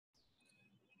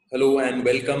Hello and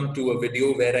welcome to a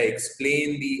video where I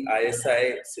explain the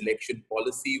ISI selection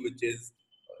policy, which is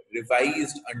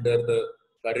revised under the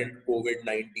current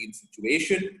COVID-19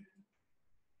 situation.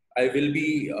 I will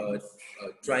be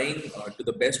trying to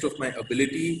the best of my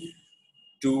ability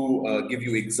to give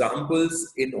you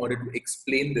examples in order to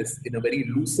explain this in a very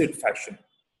lucid fashion.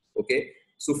 Okay,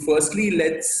 so firstly,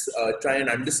 let's try and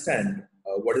understand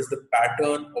what is the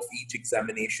pattern of each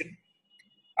examination.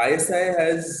 ISI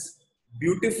has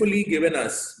beautifully given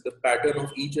us the pattern of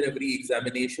each and every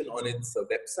examination on its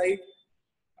website.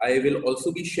 I will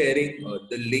also be sharing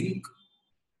the link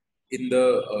in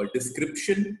the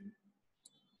description.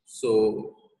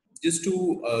 So just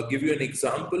to give you an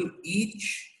example,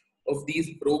 each of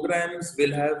these programs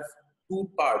will have two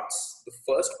parts. The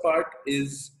first part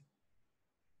is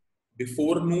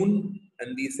before noon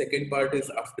and the second part is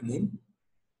afternoon.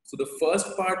 So the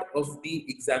first part of the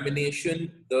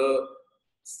examination, the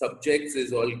subjects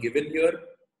is all given here.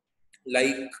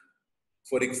 Like,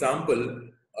 for example,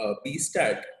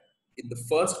 BStat, in the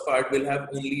first part will have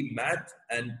only math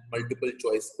and multiple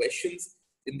choice questions.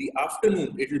 In the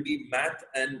afternoon, it will be math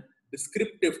and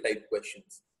descriptive type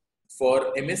questions.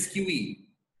 For MSQE,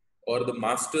 or the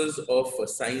Masters of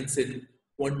Science in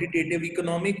Quantitative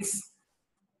Economics,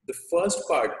 the first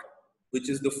part, which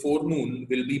is the forenoon,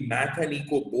 will be math and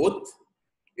eco both.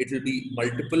 It will be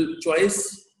multiple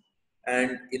choice.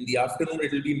 And in the afternoon,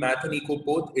 it will be math and eco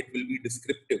both. It will be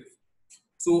descriptive.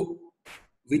 So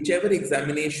whichever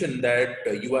examination that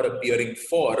you are appearing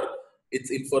for, its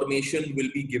information will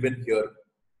be given here.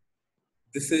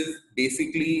 This is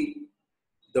basically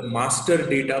the master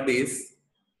database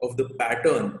of the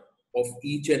pattern of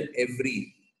each and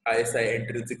every ISI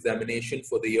entrance examination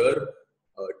for the year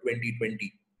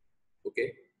 2020.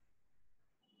 Okay.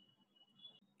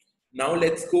 Now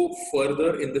let's go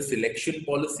further in the selection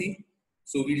policy.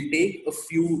 So we'll take a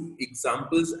few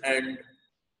examples and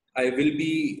I will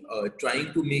be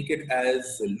trying to make it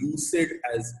as lucid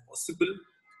as possible.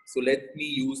 So let me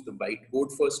use the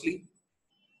whiteboard firstly.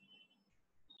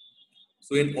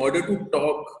 So in order to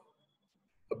talk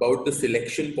about the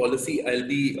selection policy, I'll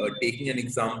be taking an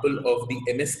example of the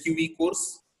MSQE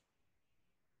course,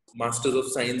 Masters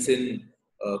of Science in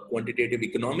Quantitative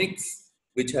Economics,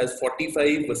 which has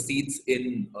 45 seats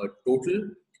in total,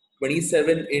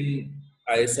 27 in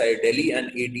ISI Delhi and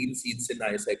 18 seats in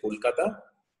ISI Kolkata.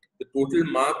 The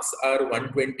total marks are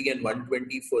 120 and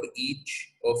 120 for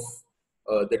each of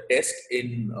the test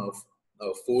in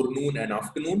forenoon and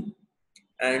afternoon.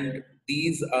 And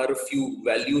these are a few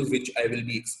values which I will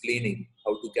be explaining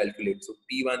how to calculate. So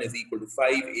P1 is equal to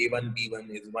 5, A1,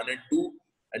 B1 is 1 and 2,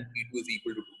 and P2 is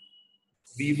equal to 2.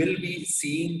 We will be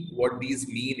seeing what these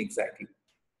mean exactly.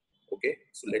 Okay,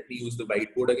 so let me use the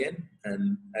whiteboard again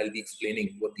and I'll be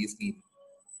explaining what these mean.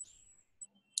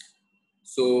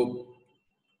 So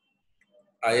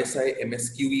ISI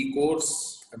MSQE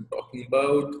course I'm talking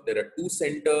about, there are two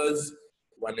centers.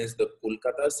 One is the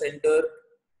Kolkata center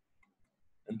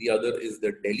and the other is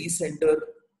the Delhi center.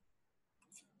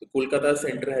 The Kolkata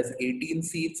center has 18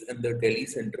 seats and the Delhi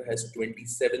center has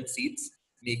 27 seats,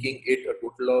 making it a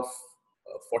total of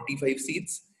 45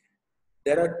 seats.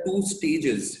 There are two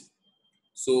stages.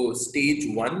 So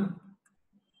stage 1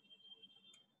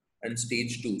 and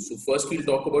stage 2. So first we'll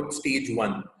talk about stage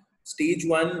 1. Stage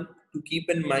 1, to keep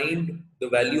in mind, the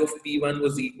value of P1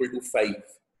 was equal to 5.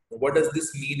 Now, what does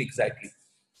this mean exactly?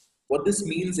 What this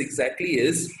means exactly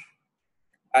is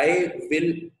I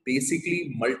will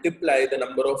basically multiply the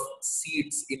number of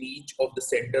seats in each of the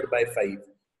center by 5.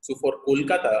 So for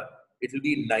Kolkata, it will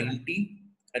be 90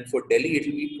 and for Delhi, it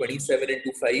will be 27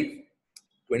 into 5.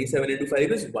 27 into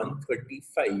 5 is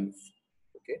 135.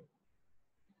 Okay.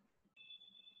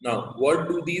 Now, what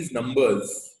do these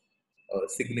numbers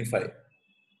signify?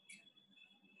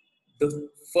 The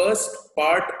first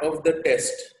part of the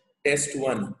test, test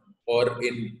 1, or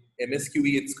in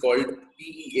MSQE, it's called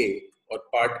PEA or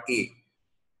part A,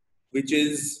 which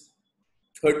is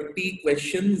 30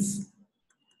 questions,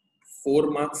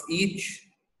 4 marks each,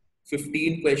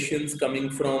 15 questions coming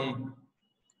from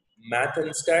math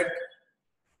and stat,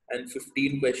 and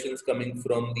 15 questions coming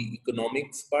from the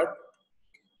economics part.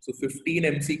 So 15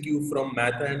 MCQ from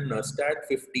math and stat,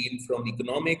 15 from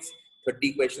economics,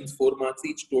 30 questions, 4 marks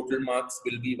each, total marks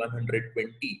will be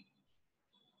 120.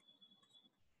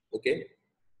 Okay.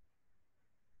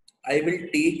 I will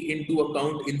take into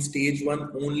account in stage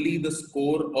 1 only the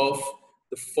score of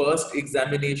the first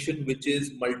examination, which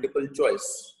is multiple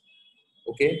choice.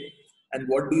 Okay. And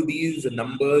what do these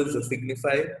numbers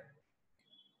signify?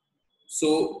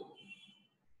 So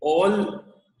all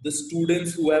the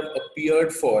students who have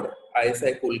appeared for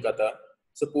ISI Kolkata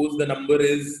Suppose the number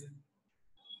is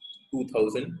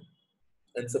 2000,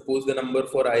 and suppose the number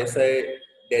for ISI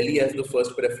Delhi as the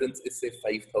first preference is say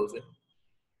 5000.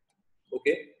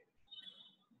 Okay,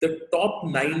 the top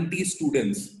 90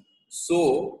 students.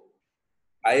 So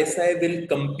ISI will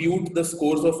compute the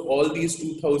scores of all these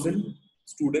 2000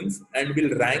 students and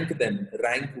will rank them,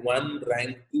 rank 1,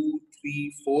 rank 2,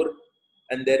 3, 4,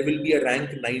 and there will be a rank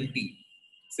 90.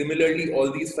 Similarly,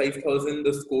 all these 5000,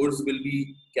 the scores will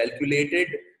be calculated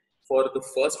for the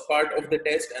first part of the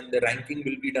test and the ranking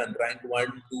will be done, rank 1,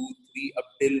 2, 3 up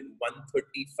till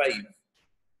 135.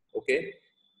 Okay.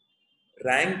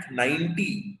 Rank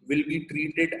 90 will be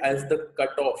treated as the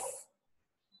cutoff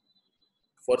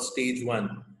for stage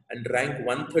 1, and rank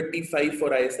 135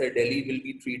 for ISI Delhi will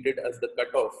be treated as the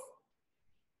cutoff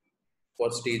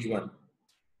for stage 1.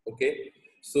 Okay,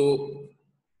 so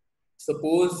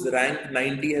suppose rank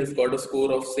 90 has got a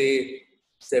score of say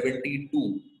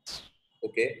 72.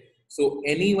 Okay, so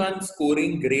anyone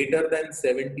scoring greater than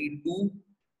 72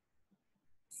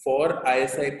 for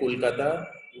ISI Kolkata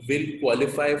will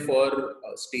qualify for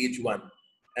stage 1.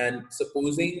 And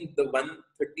supposing the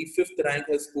 135th rank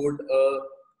has scored a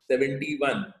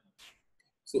 71,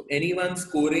 so anyone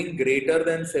scoring greater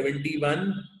than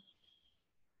 71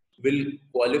 will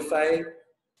qualify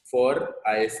for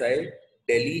ISI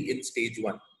Delhi in stage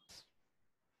 1.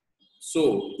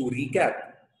 So to recap,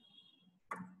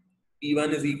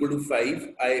 P1 is equal to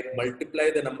 5. I multiply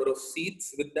the number of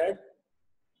seats with that,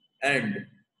 and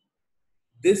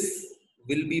this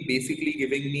will be basically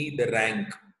giving me the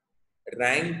rank.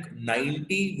 Rank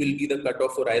 90 will be the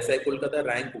cutoff for ISI Kolkata.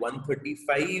 Rank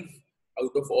 135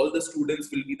 out of all the students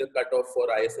will be the cutoff for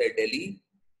ISI Delhi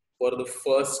for the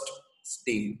first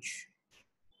stage.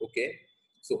 Okay,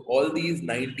 so all these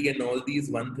 90 and all these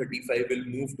 135 will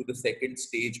move to the second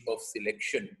stage of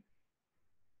selection.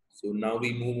 So now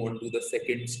we move on to the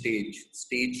second stage,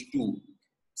 stage 2.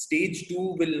 Stage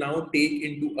 2 will now take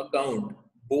into account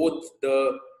both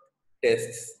the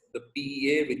tests, the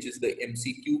PEA, which is the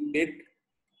MCQ bit,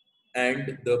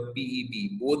 and the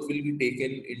PEB. Both will be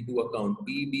taken into account.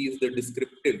 PEB is the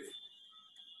descriptive.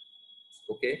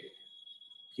 Okay.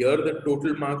 Here the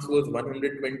total marks was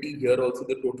 120. Here also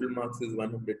the total marks is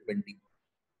 120.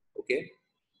 Okay.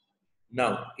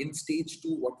 Now in stage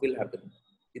 2, what will happen?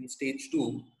 In stage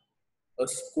 2, a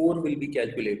score will be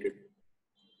calculated.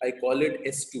 I call it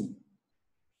S2.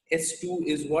 S2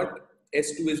 is what?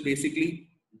 S2 is basically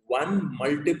 1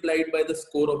 multiplied by the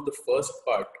score of the first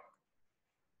part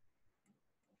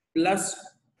plus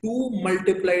 2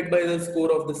 multiplied by the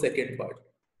score of the second part.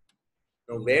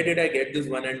 Now, where did I get this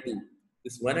 1 and 2?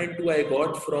 This 1 and 2 I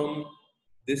got from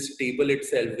this table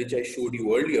itself, which I showed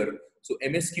you earlier. So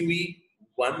MSQE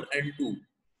 1 and 2.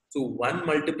 So 1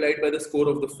 multiplied by the score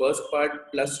of the first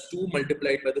part plus 2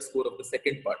 multiplied by the score of the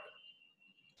second part.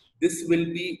 This will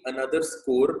be another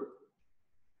score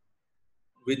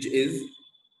which is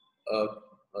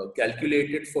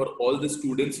calculated for all the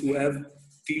students who have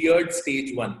cleared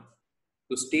stage 1.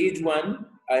 So stage 1,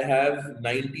 I have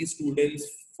 90 students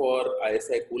for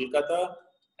ISI Kolkata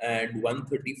and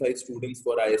 135 students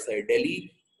for ISI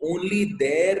Delhi. Only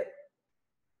their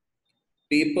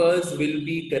papers will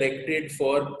be corrected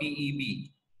for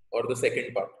PEB or the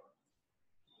second part.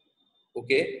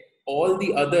 Okay. All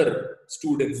the other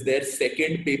students, their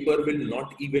second paper will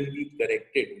not even be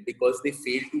corrected because they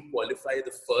failed to qualify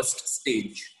the first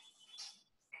stage.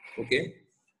 Okay.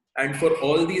 And for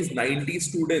all these 90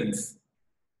 students,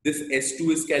 this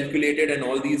S2 is calculated, and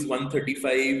all these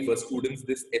 135 students,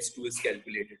 this S2 is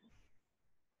calculated.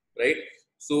 Right.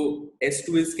 So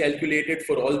S2 is calculated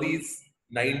for all these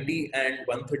 90 and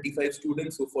 135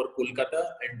 students. So for Kolkata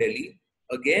and Delhi,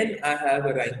 again, I have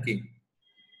a ranking.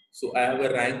 So I have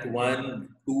a rank 1,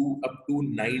 2 up to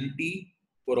 90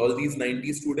 for all these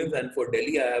 90 students, and for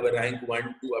Delhi I have a rank 1,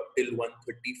 2 up till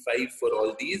 135 for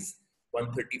all these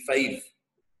 135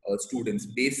 students,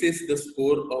 basis the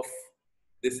score of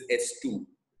this S2.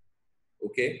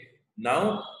 Okay.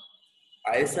 Now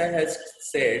ISI has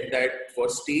said that for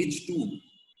stage 2,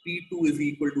 P2 is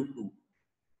equal to 2.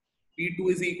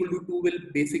 P2 is equal to 2 will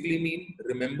basically mean,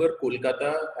 remember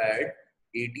Kolkata had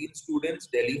 18 students,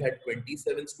 Delhi had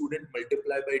 27 students,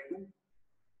 multiplied by 2.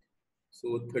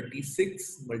 So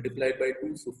 36 multiplied by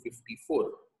 2, so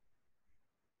 54.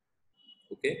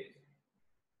 Okay.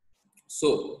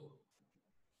 So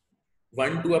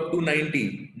 1, 2 up to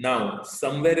 90. Now,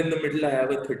 somewhere in the middle, I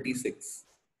have a 36.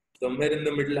 Somewhere in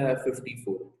the middle, I have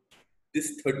 54.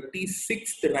 This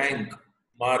 36th rank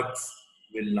marks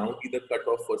will now be the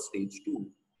cutoff for stage 2.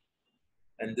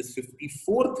 And this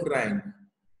 54th rank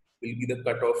will be the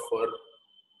cutoff for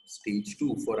stage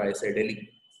 2 for ISI Delhi.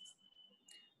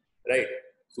 right?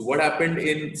 So what happened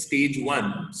in stage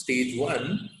 1? Stage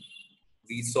 1,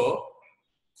 we saw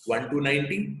 1 to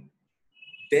 90.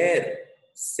 Their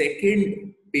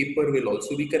second paper will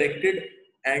also be corrected,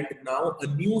 and now a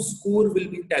new score will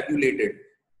be tabulated,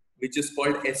 which is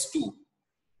called S2.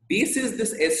 Basis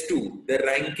this S2, the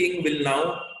ranking will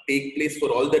now take place for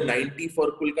all the 90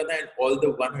 for Kolkata and all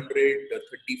the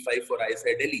 135 for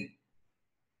ISI Delhi.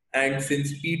 And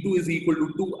since P2 is equal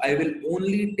to 2, I will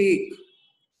only take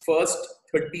first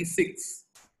 36.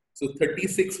 So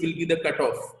 36 will be the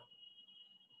cutoff.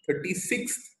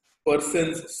 36th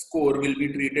person's score will be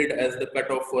treated as the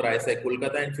cutoff for ISI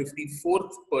Kolkata, and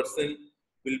 54th person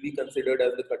will be considered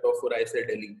as the cutoff for ISI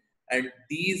Delhi. And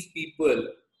these people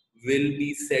will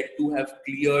be said to have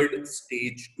cleared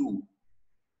stage 2.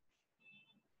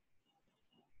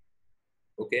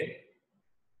 Okay.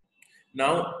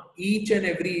 Now, each and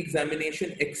every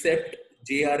examination except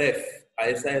JRF,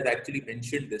 ISI has actually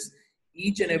mentioned this,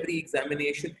 each and every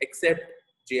examination except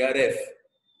JRF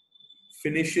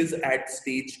finishes at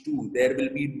stage 2. There will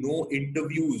be no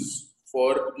interviews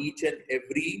for each and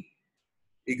every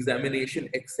examination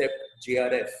except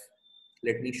JRF.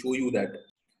 Let me show you that.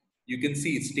 You can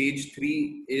see stage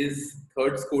 3 is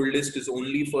third score list is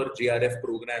only for JRF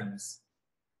programs.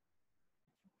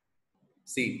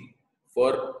 See,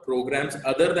 for programs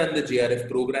other than the JRF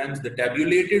programs, the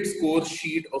tabulated score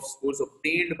sheet of scores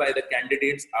obtained by the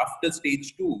candidates after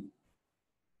stage 2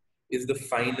 is the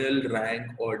final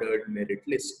rank ordered merit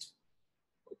list.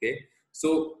 Okay,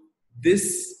 so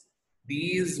these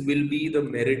will be the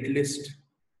merit list.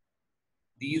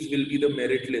 These will be the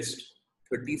merit list.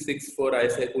 36 for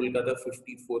ISI Kolkata,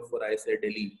 54 for ISI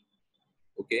Delhi.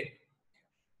 Okay.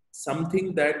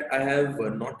 Something that I have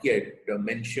not yet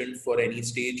mentioned for any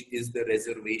stage is the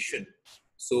reservation.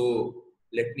 So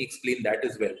let me explain that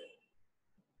as well.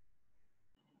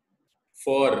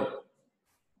 For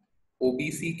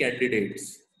OBC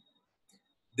candidates,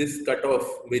 this cutoff,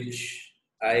 which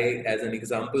I, as an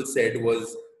example, said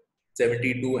was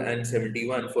 72 and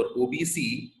 71. For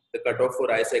OBC, the cutoff for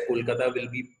ISI Kolkata will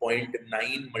be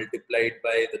 0.9 multiplied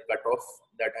by the cutoff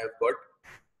that I have got.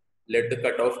 Let the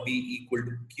cutoff be equal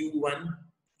to Q1.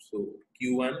 So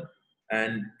Q1,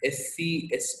 and SC,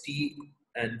 ST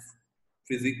and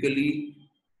physically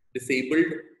disabled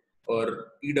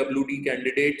or PWD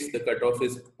candidates, the cutoff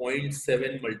is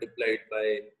 0.7 multiplied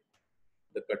by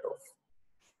the cutoff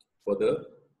for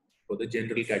the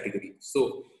general category.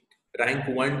 So rank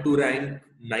 1 to rank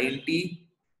 90,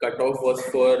 cutoff was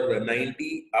for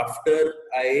 90. After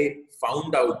I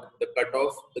found out the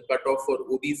cutoff for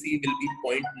OBC will be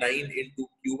 0.9 into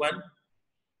Q1.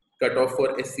 Cutoff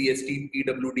for SC, ST,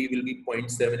 PWD will be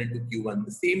 0.7 into Q1.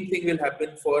 The same thing will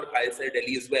happen for ISI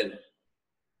Delhi as well.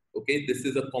 Okay, this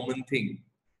is a common thing.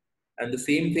 And the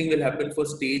same thing will happen for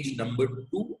stage number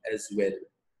 2 as well.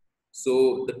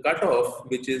 So the cutoff,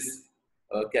 which is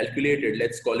calculated,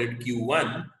 let's call it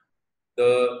Q1,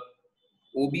 the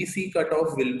OBC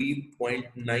cutoff will be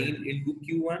 0.9 into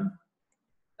Q1,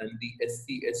 and the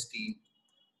SC, ST,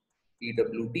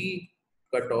 PWD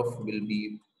cutoff will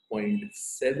be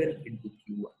 0.7 into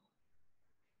Q1.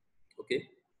 Okay.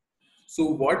 So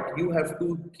what you have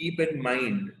to keep in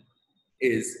mind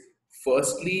is,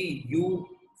 firstly,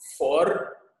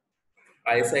 for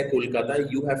ISI Kolkata,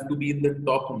 you have to be in the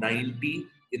top 90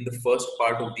 in the first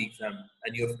part of the exam,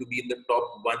 and you have to be in the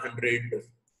top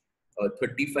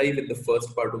 135 in the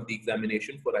first part of the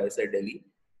examination for ISI Delhi.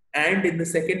 And in the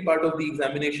second part of the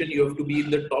examination, you have to be in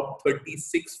the top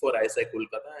 36 for ISI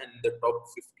Kolkata and the top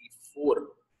 54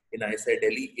 in ISI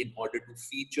Delhi in order to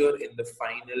feature in the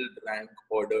final rank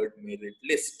ordered merit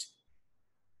list.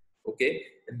 Okay,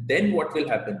 and then what will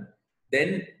happen?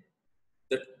 Then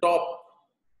the top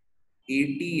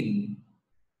 18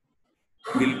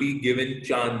 will be given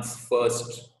chance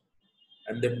first,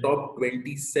 and the top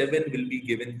 27 will be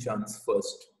given chance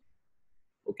first.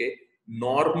 Okay,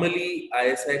 normally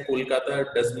ISI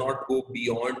Kolkata does not go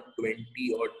beyond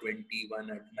 20 or 21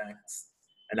 at max,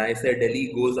 and ISI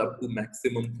Delhi goes up to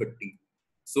maximum 30.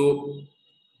 So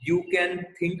you can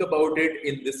think about it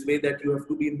in this way, that you have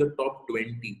to be in the top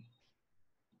 20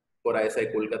 for ISI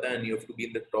Kolkata and you have to be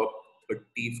in the top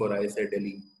 30 for ISI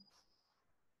Delhi.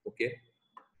 Okay,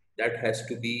 that has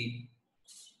to be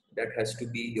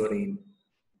your aim,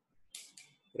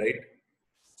 right?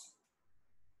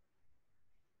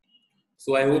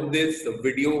 So I hope this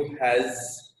video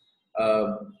has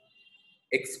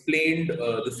explained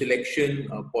the selection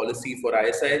policy for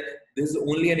ISI. This is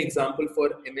only an example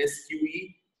for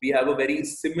MSQE. We have a very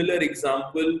similar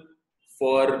example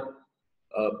for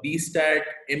BStat,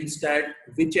 MStat,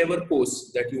 whichever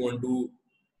post that you want to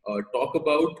talk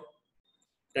about.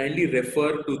 kindly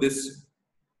refer to this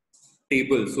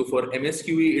table. So for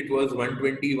MSQE, it was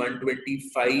 120,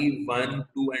 125, 1,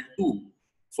 2, and 2.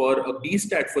 For a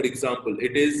BStat, for example,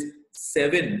 it is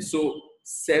 7. So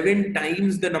 7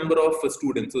 times the number of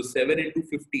students. So 7 into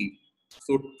 50.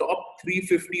 So top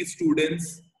 350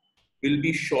 students will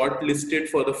be shortlisted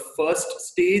for the first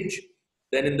stage.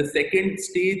 Then in the second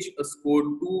stage, a score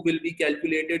 2 will be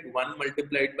calculated, 1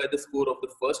 multiplied by the score of the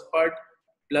first part,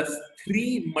 plus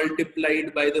 3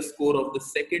 multiplied by the score of the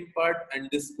second part, and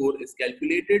this score is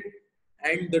calculated,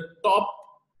 and the top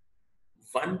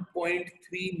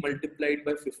 1.3 multiplied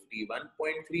by 50.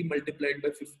 1.3 multiplied by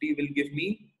 50 will give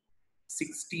me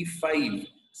 65.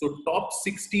 So top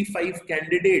 65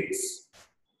 candidates,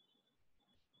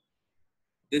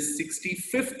 this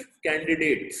 65th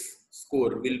candidate's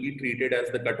score will be treated as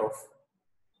the cutoff.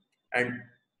 And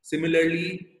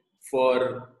similarly,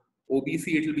 for OBC,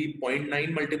 it will be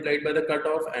 0.9 multiplied by the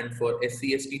cutoff, and for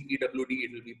SC, ST, PWD,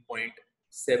 it will be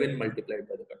 0.7 multiplied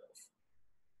by the cutoff.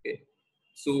 Okay.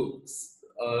 So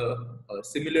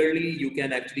similarly, you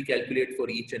can actually calculate for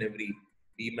each and every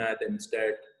BMath,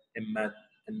 MStat, MMath,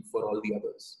 and for all the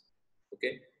others.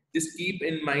 Okay. Just keep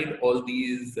in mind all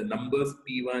these numbers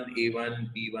P1,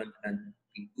 A1, B1, and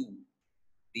P2.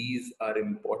 These are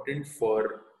important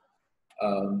for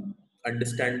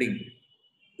understanding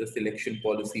the selection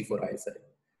policy for ISI.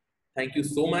 Thank you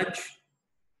so much.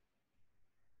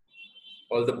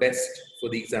 All the best for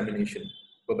the examination.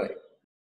 Bye-bye.